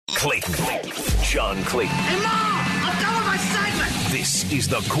Clayton. John Clayton. Hey, Mom! I'm done with my segment! This is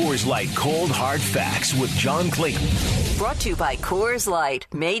the Coors Light Cold Hard Facts with John Clayton. Brought to you by Coors Light,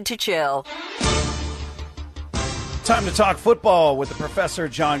 made to chill. Time to talk football with the Professor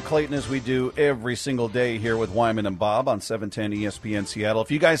John Clayton, as we do every single day here with Wyman and Bob on 710 ESPN Seattle.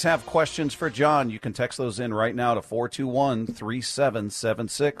 If you guys have questions for John, you can text those in right now to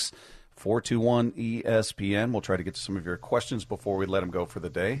 421-3776, 421-ESPN. We'll try to get to some of your questions before we let him go for the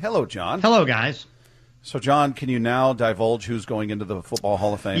day. Hello, John. Hello, guys. So, John, can you now divulge who's going into the Football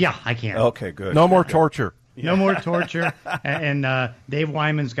Hall of Fame? Yeah, I can. Okay, good. No more torture. No more torture. And Dave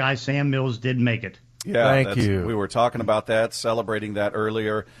Wyman's guy, Sam Mills, did make it. Yeah, Thank you. We were talking about that, celebrating that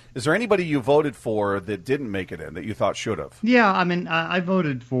earlier. Is there anybody you voted for that didn't make it in that you thought should have? Yeah, I mean, I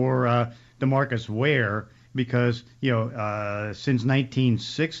voted for DeMarcus Ware because, since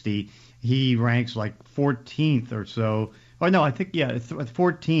 1960, he ranks like 14th or so. Or no, I think,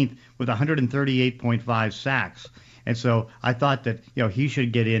 14th with 138.5 sacks. And so I thought that, he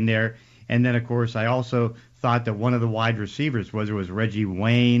should get in there. And then, of course, I also thought that one of the wide receivers, whether it was Reggie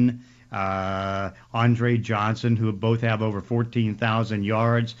Wayne, Andre Johnson, who both have over 14,000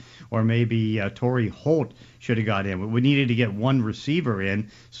 yards, or maybe Torrey Holt should have got in. We needed to get one receiver in,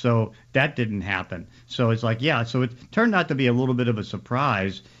 so that didn't happen. So it's like, so it turned out to be a little bit of a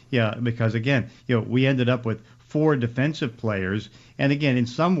surprise, because, again, we ended up with 4 defensive players. And, again, in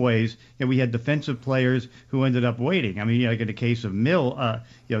some ways, we had defensive players who ended up waiting. I mean, like in the case of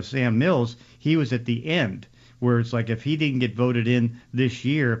Sam Mills, he was at the end, where it's like if he didn't get voted in this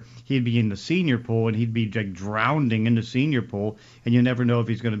year, he'd be in the senior pool, and he'd be like drowning in the senior pool, and you never know if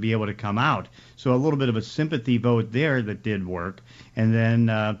he's going to be able to come out. So a little bit of a sympathy vote there that did work. And then,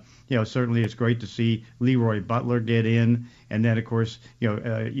 certainly it's great to see Leroy Butler get in. And then, of course,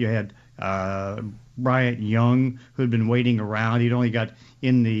 you had Bryant Young, who had been waiting around. He'd only got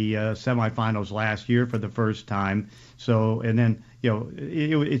in the semifinals last year for the first time. So, and then,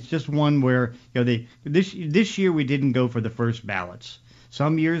 it's just one where, this year we didn't go for the first ballots.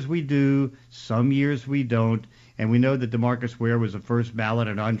 Some years we do, some years we don't. And we know that DeMarcus Ware was a first ballot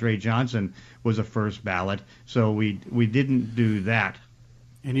and Andre Johnson was a first ballot. So we didn't do that.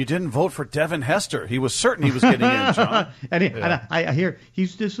 And you didn't vote for Devin Hester. He was certain he was getting in, John. and I hear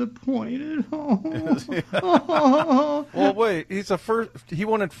he's disappointed. Well, wait, he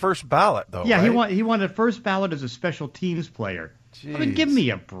wanted first ballot, though. Yeah, right? he wanted first ballot as a special teams player. I mean, give me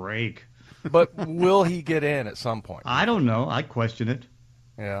a break. But will he get in at some point? I don't know. I question it.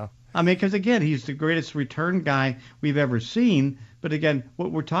 Yeah. I mean, because, again, he's the greatest return guy we've ever seen. But, again,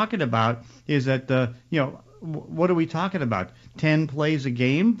 what we're talking about is that, what are we talking about? 10 plays a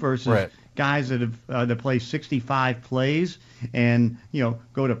game versus guys that have that play 65 plays and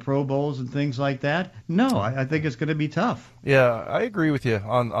go to Pro Bowls and things like that. No, I think it's going to be tough. Yeah, I agree with you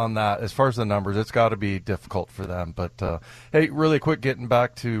on that. As far as the numbers, it's got to be difficult for them. But hey, really quick, getting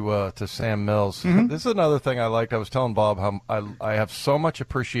back to Sam Mills. Mm-hmm. This is another thing I liked. I was telling Bob how I have so much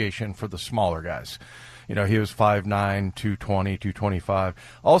appreciation for the smaller guys. He was 5'9", 220, 225.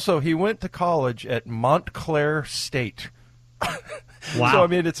 Also, he went to college at Montclair State. Wow. So, I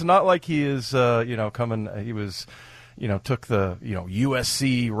mean, it's not like he is, coming, he was, took the,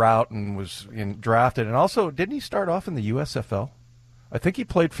 USC route and was drafted. And also, didn't he start off in the USFL? I think he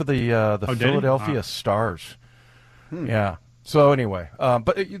played for the Philadelphia Stars. Yeah. So, anyway,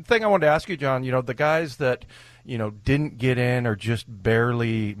 but the thing I wanted to ask you, John, the guys that, didn't get in or just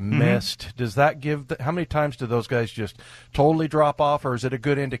barely missed, does that give how many times do those guys just totally drop off, or is it a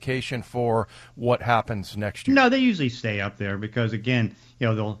good indication for what happens next year? No, they usually stay up there because, again,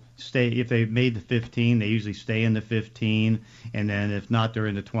 they'll stay. If they've made the 15, they usually stay in the 15, and then if not, they're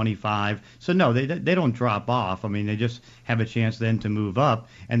in the 25. So, no, they don't drop off. I mean, they just have a chance then to move up,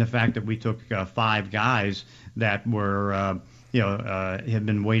 and the fact that we took 5 guys that were had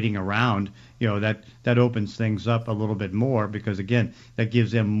been waiting around, that opens things up a little bit more because, again, that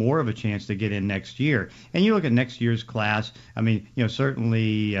gives them more of a chance to get in next year. And you look at next year's class, I mean,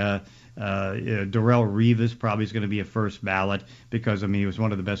 certainly Darrelle Revis probably is going to be a first ballot because, I mean, he was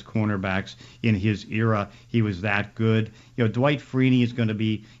one of the best cornerbacks in his era. He was that good. Dwight Freeney is going to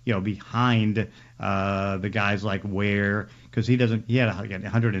be, behind the guys like Ware because he had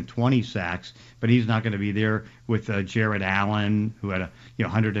 120 sacks, but he's not going to be there with Jared Allen, who had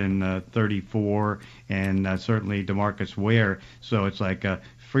 134, and certainly DeMarcus Ware. So it's like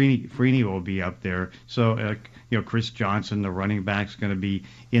Freeney will be up there. So Chris Johnson, the running back, is going to be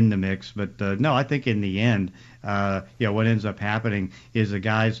in the mix. But no, I think in the end, what ends up happening is the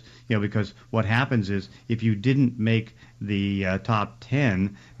guys, because what happens is if you didn't make the top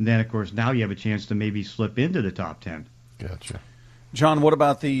 10, then of course now you have a chance to maybe slip into the top 10. Gotcha. John, what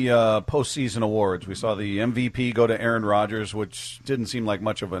about the postseason awards? We saw the MVP go to Aaron Rodgers, which didn't seem like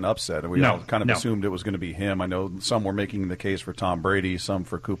much of an upset. We all kind of assumed it was going to be him. I know some were making the case for Tom Brady, some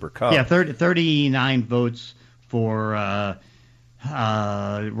for Cooper Kupp. Yeah, 39 votes for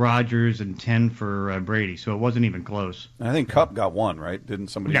Rodgers and 10 for Brady, so it wasn't even close. I think Kupp got one, right? Didn't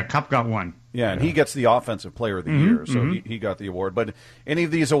somebody? Yeah, Kupp got one. Yeah, and he gets the Offensive Player of the Year, so he got the award. But any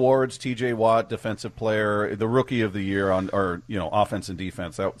of these awards, T.J. Watt, Defensive Player, the Rookie of the Year, or offense and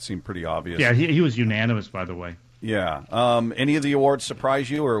defense, that seemed pretty obvious. Yeah, he was unanimous, by the way. Yeah. Any of the awards surprise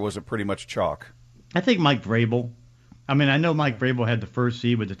you, or was it pretty much chalk? I think Mike Vrabel. I mean, I know Mike Vrabel had the first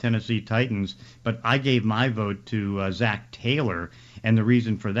seed with the Tennessee Titans, but I gave my vote to Zach Taylor, and the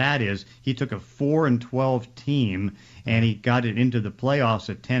reason for that is he took a 4-12 team and he got it into the playoffs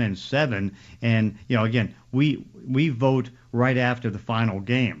at 10-7. And again, we vote right after the final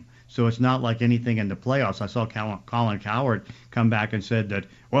game, so it's not like anything in the playoffs. I saw Colin Cowherd come back and said that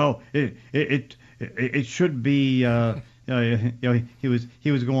it should be. He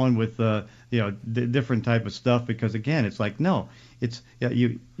was going with different type of stuff because again it's like no, it's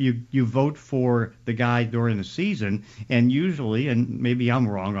you vote for the guy during the season, and usually, and maybe I'm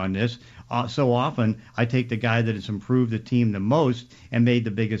wrong on this, so often I take the guy that has improved the team the most and made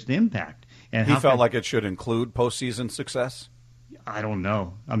the biggest impact. And he felt like it should include postseason success. I don't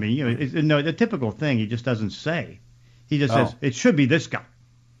know. I mean, the typical thing he just doesn't say. He just says it should be this guy.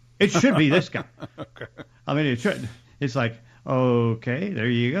 It should be this guy. Okay. I mean, it should. It's like, okay, there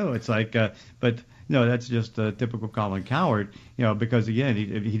you go. It's like, but no, that's just a typical Colin Cowherd, because again,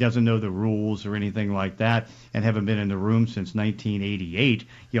 he doesn't know the rules or anything like that, and haven't been in the room since 1988.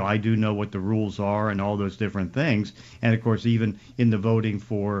 I do know what the rules are and all those different things, and of course, even in the voting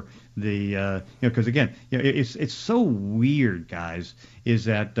for the, because again, it's so weird, guys. Is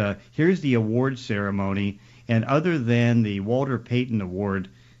that here's the award ceremony, and other than the Walter Payton Award,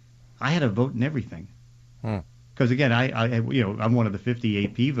 I had a vote in everything. Because again, I'm one of the 50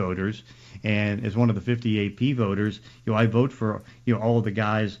 AP voters, and as one of the 50 AP voters, I vote for all the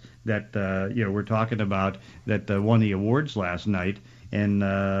guys that we're talking about that won the awards last night, and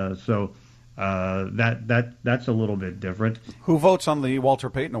so that's a little bit different. Who votes on the Walter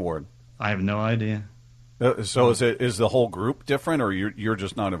Payton Award? I have no idea. So is the whole group different, or you're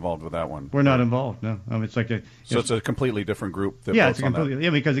just not involved with that one? We're not involved. No, it's like it's a completely different group. That yeah, votes it's completely. on Yeah,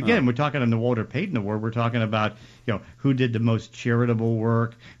 because again, we're talking on the Walter Payton Award. We're talking about who did the most charitable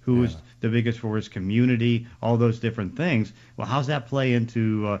work, who was the biggest for his community, all those different things. Well, how's that play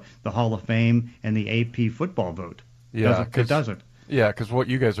into the Hall of Fame and the AP football vote? Yeah, it doesn't. Yeah, because what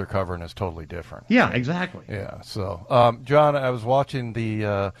you guys are covering is totally different. Yeah, exactly. Yeah. So, John, I was watching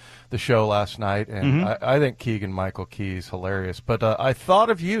the show last night, and I think Keegan-Michael Key's hilarious. But I thought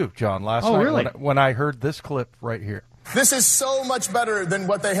of you, John, last night really? when I heard this clip right here. This is so much better than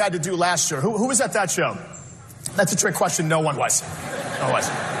what they had to do last year. Who was at that show? That's a trick question. No one was. No one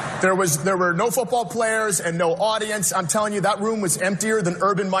was. There were no football players and no audience. I'm telling you, that room was emptier than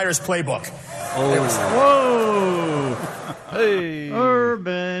Urban Meyer's playbook. Whoa! Hey,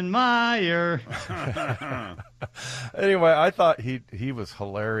 Urban Meyer. Anyway, I thought he was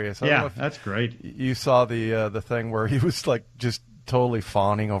hilarious. Yeah, that's great. You saw the thing where he was like just totally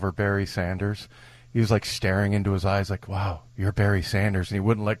fawning over Barry Sanders. He was like staring into his eyes, like, "Wow, you're Barry Sanders," and he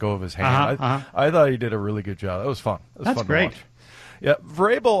wouldn't let go of his hand. I thought he did a really good job. That was fun. That's fun great. To watch. Yeah,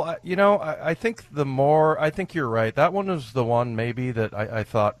 Vrabel. I think I think you're right. That one was the one maybe that I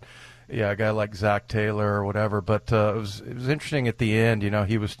thought. Yeah, a guy like Zach Taylor or whatever. But it was interesting at the end.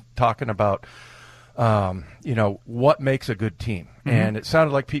 He was talking about what makes a good team, and it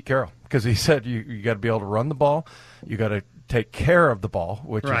sounded like Pete Carroll because he said you got to be able to run the ball, you got to take care of the ball,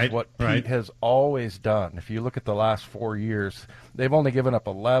 which is what Pete has always done. If you look at the last 4 years, they've only given up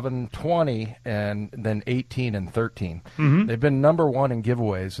 11, 20, and then 18 and 13. They've been number one in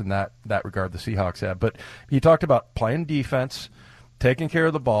giveaways in that regard, the Seahawks have. But he talked about playing defense, taking care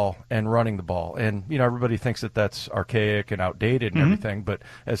of the ball, and running the ball. And, everybody thinks that that's archaic and outdated and everything. But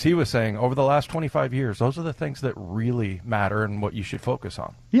as he was saying, over the last 25 years, those are the things that really matter and what you should focus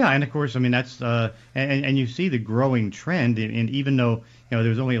on. Yeah, and of course, I mean, that's and you see the growing trend. And even though, there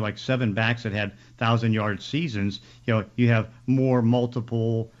was only like 7 backs that had 1,000-yard seasons, you have more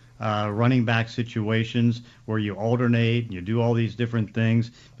multiple running back situations where you alternate and you do all these different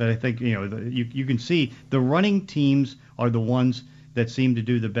things. But I think, you can see the running teams are the ones that seem to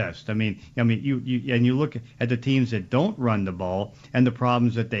do the best. I mean, you look at the teams that don't run the ball and the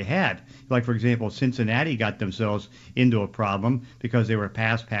problems that they had. Like, for example, Cincinnati got themselves into a problem because they were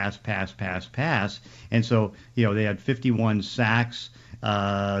pass. And so, they had 51 sacks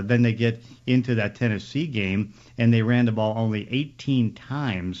Then they get into that Tennessee game, and they ran the ball only 18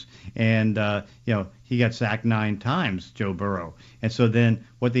 times, and he got sacked 9 times, Joe Burrow. And so then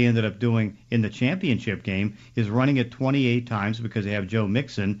what they ended up doing in the championship game is running it 28 times because they have Joe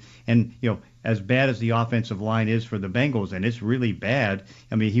Mixon, and as bad as the offensive line is for the Bengals, and it's really bad.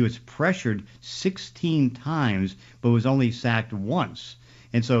 I mean, he was pressured 16 times, but was only sacked once.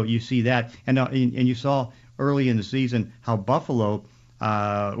 And so you see that, and you saw early in the season how Buffalo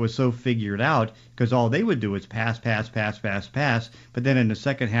was so figured out because all they would do is pass. But then in the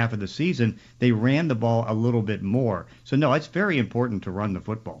second half of the season, they ran the ball a little bit more. So, no, it's very important to run the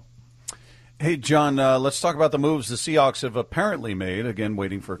football. Hey, John, let's talk about the moves the Seahawks have apparently made. Again,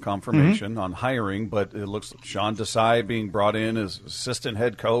 waiting for confirmation on hiring, but it looks like Sean Desai being brought in as assistant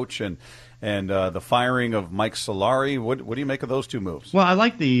head coach and the firing of Mike Solari. What do you make of those two moves? Well, I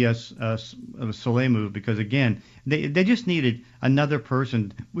like the Solari move because, again, they just needed another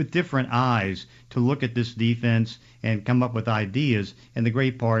person with different eyes to look at this defense and come up with ideas. And the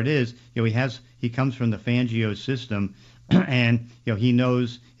great part is, he comes from the Fangio system, and he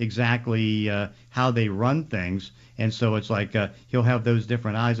knows exactly how they run things, and so it's like he'll have those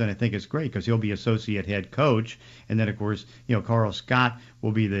different eyes, and I think it's great because he'll be associate head coach, and then of course Carl Scott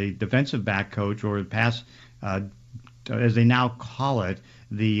will be the defensive back coach or pass, as they now call it,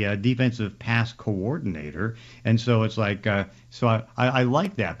 the defensive pass coordinator, and so it's like so I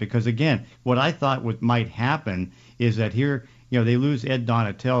like that because again, what I thought might happen is that here. They lose Ed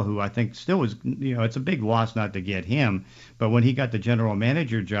Donatel, who I think still was, it's a big loss not to get him. But when he got the general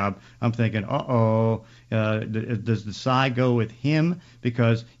manager job, I'm thinking, does the side go with him?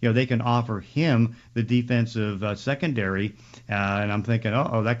 Because, they can offer him the defensive secondary. And I'm thinking,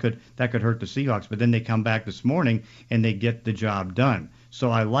 that could hurt the Seahawks. But then they come back this morning and they get the job done. So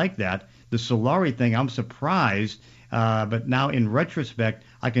I like that. The Solari thing, I'm surprised. But now in retrospect,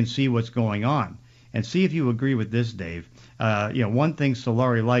 I can see what's going on. And see if you agree with this, Dave. One thing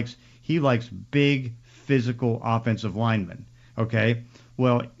Solari likes, he likes big, physical offensive linemen. Okay?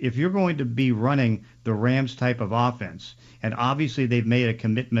 Well, if you're going to be running the Rams type of offense, and obviously they've made a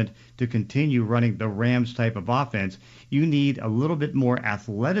commitment to continue running the Rams type of offense, you need a little bit more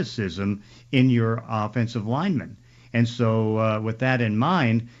athleticism in your offensive linemen. And so with that in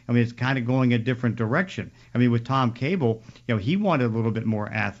mind, I mean, it's kind of going a different direction. I mean, with Tom Cable, he wanted a little bit more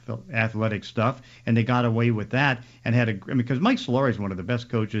athletic stuff, and they got away with that and because Mike Solari is one of the best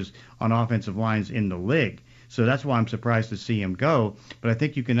coaches on offensive lines in the league. So that's why I'm surprised to see him go. But I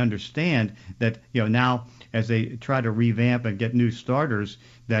think you can understand that, now as they try to revamp and get new starters,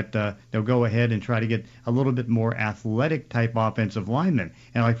 that they'll go ahead and try to get a little bit more athletic type offensive linemen.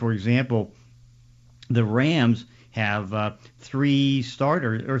 And like, for example, the Rams have 3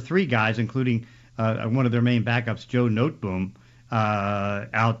 guys, including one of their main backups, Joe Noteboom,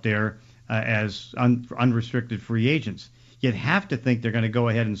 out there as unrestricted free agents. You'd have to think they're going to go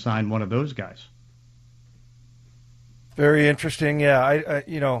ahead and sign one of those guys. Very interesting, yeah.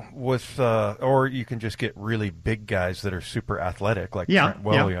 With or you can just get really big guys that are super athletic, like Trent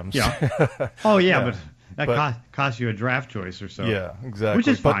Williams. Yeah. Oh yeah, but that costs you a draft choice or so. Yeah, exactly. Which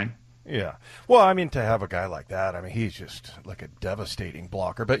is fine. Yeah. Well, I mean, to have a guy like that, I mean, he's just like a devastating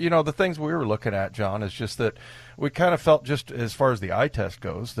blocker. But, the things we were looking at, John, is just that we kind of felt, just as far as the eye test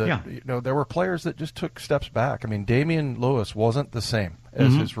goes, that, there were players that just took steps back. I mean, Damian Lewis wasn't the same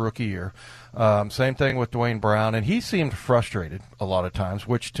as his rookie year. Same thing with Dwayne Brown. And he seemed frustrated a lot of times,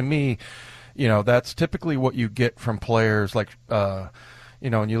 which to me, that's typically what you get from players like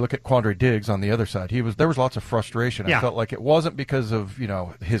and you look at Quandre Diggs on the other side, there was lots of frustration. Yeah. I felt like it wasn't because of,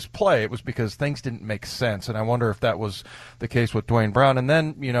 his play. It was because things didn't make sense. And I wonder if that was the case with Dwayne Brown. And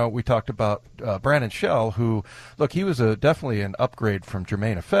then, we talked about Brandon Shell, who, look, he was definitely an upgrade from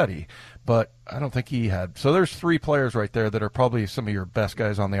Jermaine Ifedi, but I don't think he had. So there's 3 players right there that are probably some of your best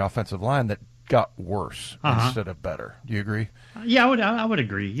guys on the offensive line that got worse instead of better. Do you agree? Yeah, I would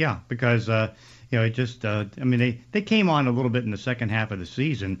agree. Yeah, because it just they came on a little bit in the second half of the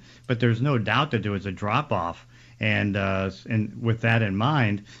season, but there's no doubt that there was a drop off, and with that in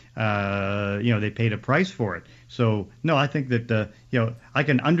mind, they paid a price for it. So no, I think that I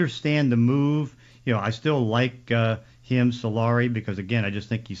can understand the move. I still like him, Solari, because again, I just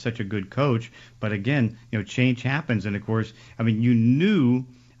think he's such a good coach. But again, change happens, and of course, I mean, you knew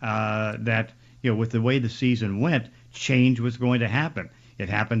that with the way the season went, change was going to happen. It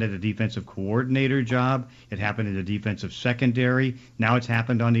happened at the defensive coordinator job. It happened in the defensive secondary. Now it's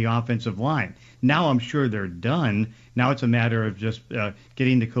happened on the offensive line. Now I'm sure they're done. Now it's a matter of just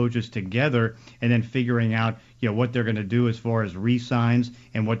getting the coaches together and then figuring out – what they're going to do as far as re-signs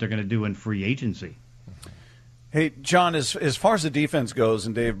and what they're going to do in free agency. Hey, John, as far as the defense goes,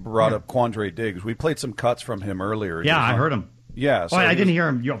 and Dave brought up Quandre Diggs, we played some cuts from him earlier. Yeah, I heard him. Yeah. So I didn't hear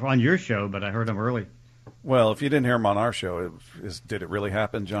him on your show, but I heard him early. Well, if you didn't hear him on our show, did it really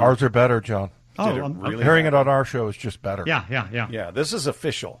happen, John? Ours are better, John. Hearing it on our show is just better. Yeah. Yeah, this is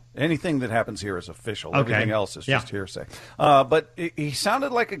official. Anything that happens here is official. Okay. Everything else is just hearsay. But he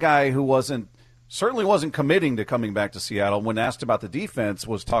sounded like a guy who certainly wasn't committing to coming back to Seattle. When asked about the defense,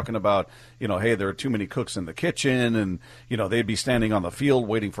 was talking about, hey, there are too many cooks in the kitchen, and, they'd be standing on the field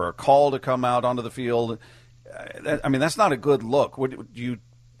waiting for a call to come out onto the field. I mean, that's not a good look. Would you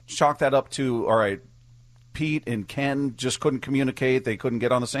chalk that up to, all right, Pete and Ken just couldn't communicate, they couldn't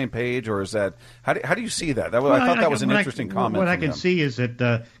get on the same page, or is that how do you see that? I thought that was an interesting comment. What I can see is that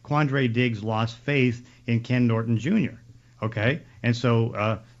Quandre Diggs lost faith in Ken Norton Jr. Okay, and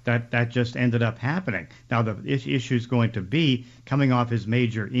so that just ended up happening. Now the issue is going to be coming off his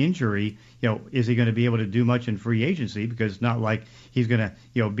major injury. Is he going to be able to do much in free agency? Because it's not like he's going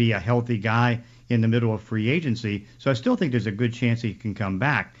to be a healthy guy in the middle of free agency. So I still think there's a good chance he can come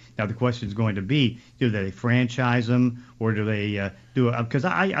back. Now the question is going to be, do they franchise him or do they do it? Because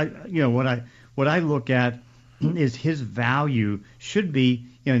what I look at is his value should be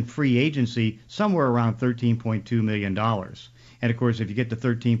in free agency somewhere around $13.2 million. And of course, if you get to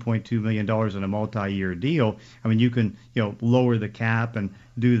 $13.2 million in a multi-year deal, I mean, you can lower the cap and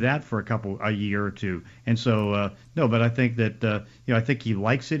do that for a year or two. And so no, but I think that I think he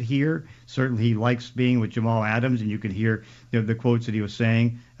likes it here. Certainly, he likes being with Jamal Adams, and you can hear the quotes that he was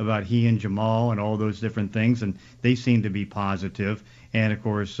saying about he and Jamal and all those different things, and they seem to be positive. And of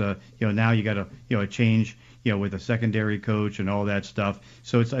course, now you got a change. With a secondary coach and all that stuff.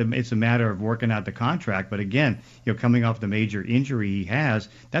 So it's a matter of working out the contract. But again, coming off the major injury he has,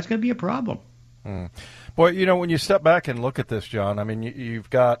 that's going to be a problem. Boy, when you step back and look at this, John, I mean, you've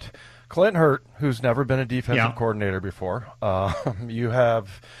got Clint Hurt, who's never been a defensive coordinator before. You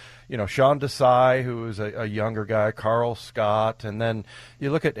have, Sean Desai, who is a younger guy, Carl Scott, and then you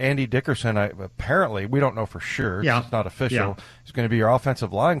look at Andy Dickerson. Apparently, we don't know for sure. It's not official. He's going to be your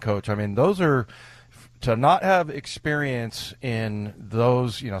offensive line coach. I mean, those are... To not have experience in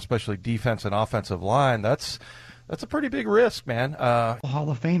those, especially defense and offensive line, that's a pretty big risk, man.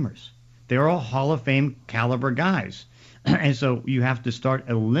 Hall of Famers. They're all Hall of Fame caliber guys. And so you have to start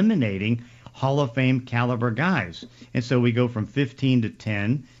eliminating Hall of Fame caliber guys. And so we go from 15 to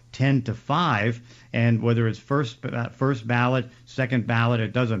 10, 10 to 5, and whether it's first ballot, second ballot,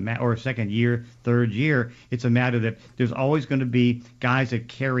 it doesn't matter, or second year, third year, it's a matter that there's always going to be guys that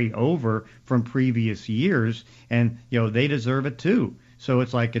carry over from previous years, and they deserve it too. So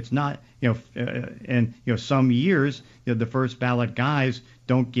it's like it's not some years the first ballot guys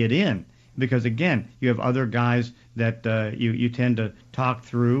don't get in because again you have other guys that you tend to talk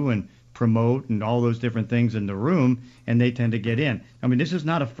through and promote and all those different things in the room, and they tend to get in. I mean, this is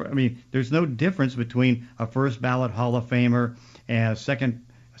not there's no difference between a first ballot Hall of Famer and a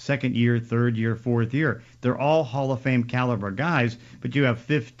second year, third year, fourth year. They're all Hall of Fame caliber guys, but you have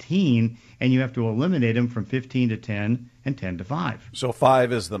 15, and you have to eliminate them from 15 to 10 and 10 to 5. So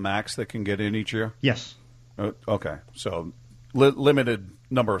 5 is the max that can get in each year? Yes. Okay. So limited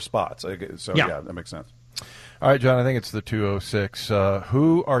number of spots. So yeah, that makes sense. All right, John, I think it's the 206.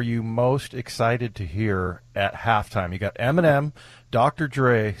 Who are you most excited to hear at halftime? You got Eminem, Dr.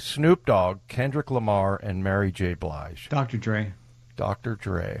 Dre, Snoop Dogg, Kendrick Lamar, and Mary J. Blige. Dr. Dre. Dr.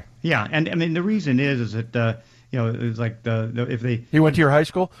 Dre. Yeah, and I mean the reason is that it's like if they. He went to your high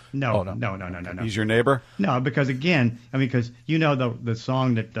school? No, oh, no. He's your neighbor? No, because again, because the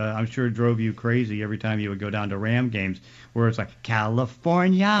song that I'm sure drove you crazy every time you would go down to Ram games, where it's like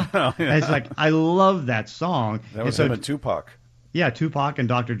California. Oh, yeah. It's like I love that song. That was him and Tupac. Yeah, Tupac and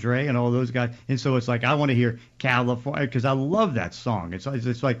Dr. Dre and all those guys. And so it's like I want to hear California because I love that song.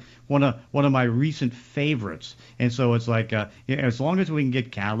 It's like one of my recent favorites. And so it's like as long as we can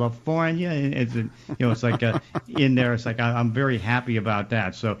get California, it's like in there. It's like I'm very happy about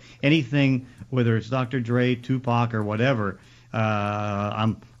that. So anything, whether it's Dr. Dre, Tupac, or whatever,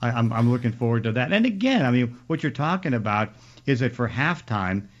 I'm looking forward to that. And again, I mean, what you're talking about is that for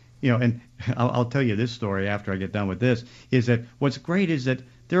halftime. And I'll tell you this story after I get done with this, is that what's great is that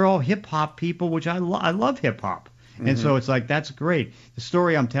they're all hip-hop people, which I love hip-hop. Mm-hmm. And so it's like, that's great. The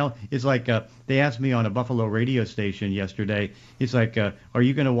story I'm telling is like they asked me on a Buffalo radio station yesterday, it's like, are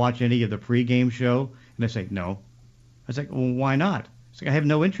you going to watch any of the pregame show? And I say, no. I was like, well, why not? It's like, I have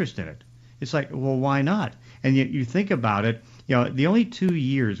no interest in it. It's like, well, why not? And you think about it, the only 2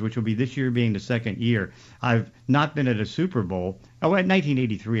 years, which will be this year being the second year, I've not been at a Super Bowl. Oh, in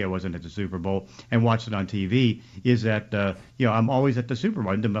 1983, I wasn't at the Super Bowl and watched it on TV. Is that I'm always at the Super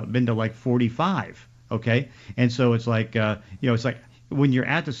Bowl. I've been to like 45. Okay, and so it's like it's like when you're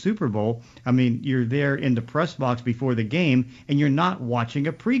at the Super Bowl. I mean, you're there in the press box before the game, and you're not watching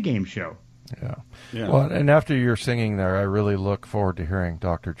a pregame show. Yeah. Well, and after you're singing there, I really look forward to hearing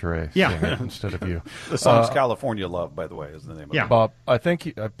Dr. Dre sing it instead of you. The song's California Love, by the way, is the name of it. Bob, I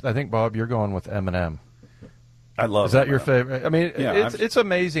think Bob, you're going with Eminem. I love. Is that your favorite? I mean, it's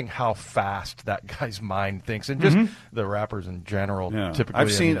amazing how fast that guy's mind thinks, and just the rappers in general. Yeah.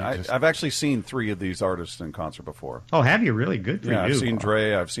 Typically, I've actually seen 3 of these artists in concert before. Oh, have you really? Good for you. I've seen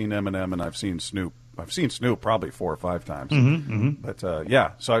Dre, I've seen Eminem, and I've seen Snoop. I've seen Snoop probably 4 or 5 times. But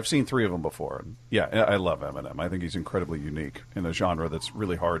so I've seen 3 of them before. And I love Eminem. I think he's incredibly unique in a genre that's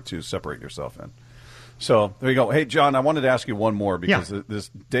really hard to separate yourself in. So there you go. Hey, John, I wanted to ask you one more because this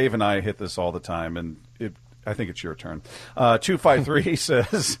Dave and I hit this all the time, and I think it's your turn. 253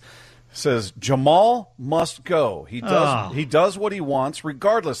 says Jamal must go. He does what he wants,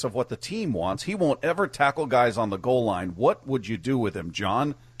 regardless of what the team wants. He won't ever tackle guys on the goal line. What would you do with him,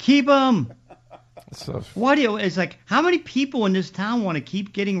 John? Keep him. It's like, how many people in this town want to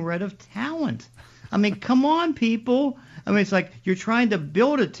keep getting rid of talent? I mean, come on, people. I mean, it's like you're trying to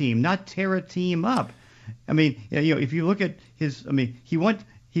build a team, not tear a team up. I mean, if you look at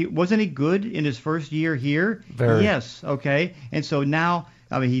wasn't he good in his first year here? Very. Yes, okay. And so now,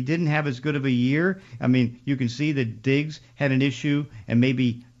 I mean, he didn't have as good of a year. I mean, you can see that Diggs had an issue, and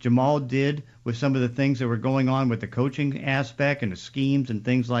maybe Jamal did with some of the things that were going on with the coaching aspect and the schemes and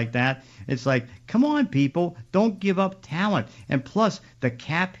things like that. It's like, come on, people, don't give up talent. And plus, the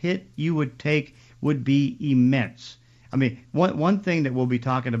cap hit you would take would be immense. I mean, one thing that we'll be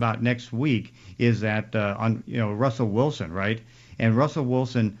talking about next week is that on Russell Wilson, right? And Russell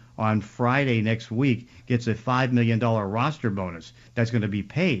Wilson on Friday next week gets a $5 million roster bonus that's going to be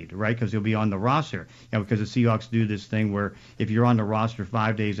paid, right? Because he'll be on the roster. Because the Seahawks do this thing where if you're on the roster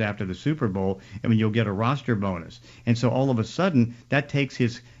 5 days after the Super Bowl, I mean, you'll get a roster bonus. And so all of a sudden, that takes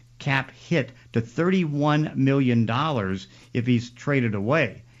his cap hit to $31 million if he's traded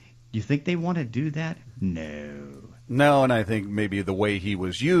away. Do you think they want to do that? No, and I think maybe the way he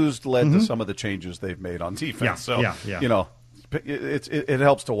was used led to some of the changes they've made on defense. It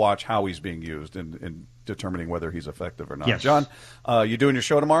helps to watch how he's being used in determining whether he's effective or not. Yes. John, you doing your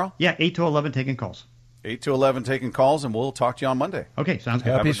show tomorrow? Yeah, 8 to 11 taking calls. 8 to 11 taking calls, and we'll talk to you on Monday. Okay, sounds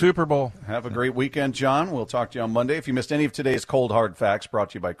good. Happy Super Bowl. Have a great weekend, John. We'll talk to you on Monday. If you missed any of today's Cold Hard Facts,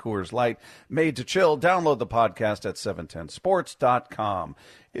 brought to you by Coors Light, made to chill, download the podcast at 710sports.com.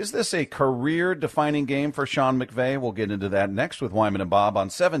 Is this a career-defining game for Sean McVay? We'll get into that next with Wyman and Bob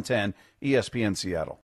on 710 ESPN Seattle.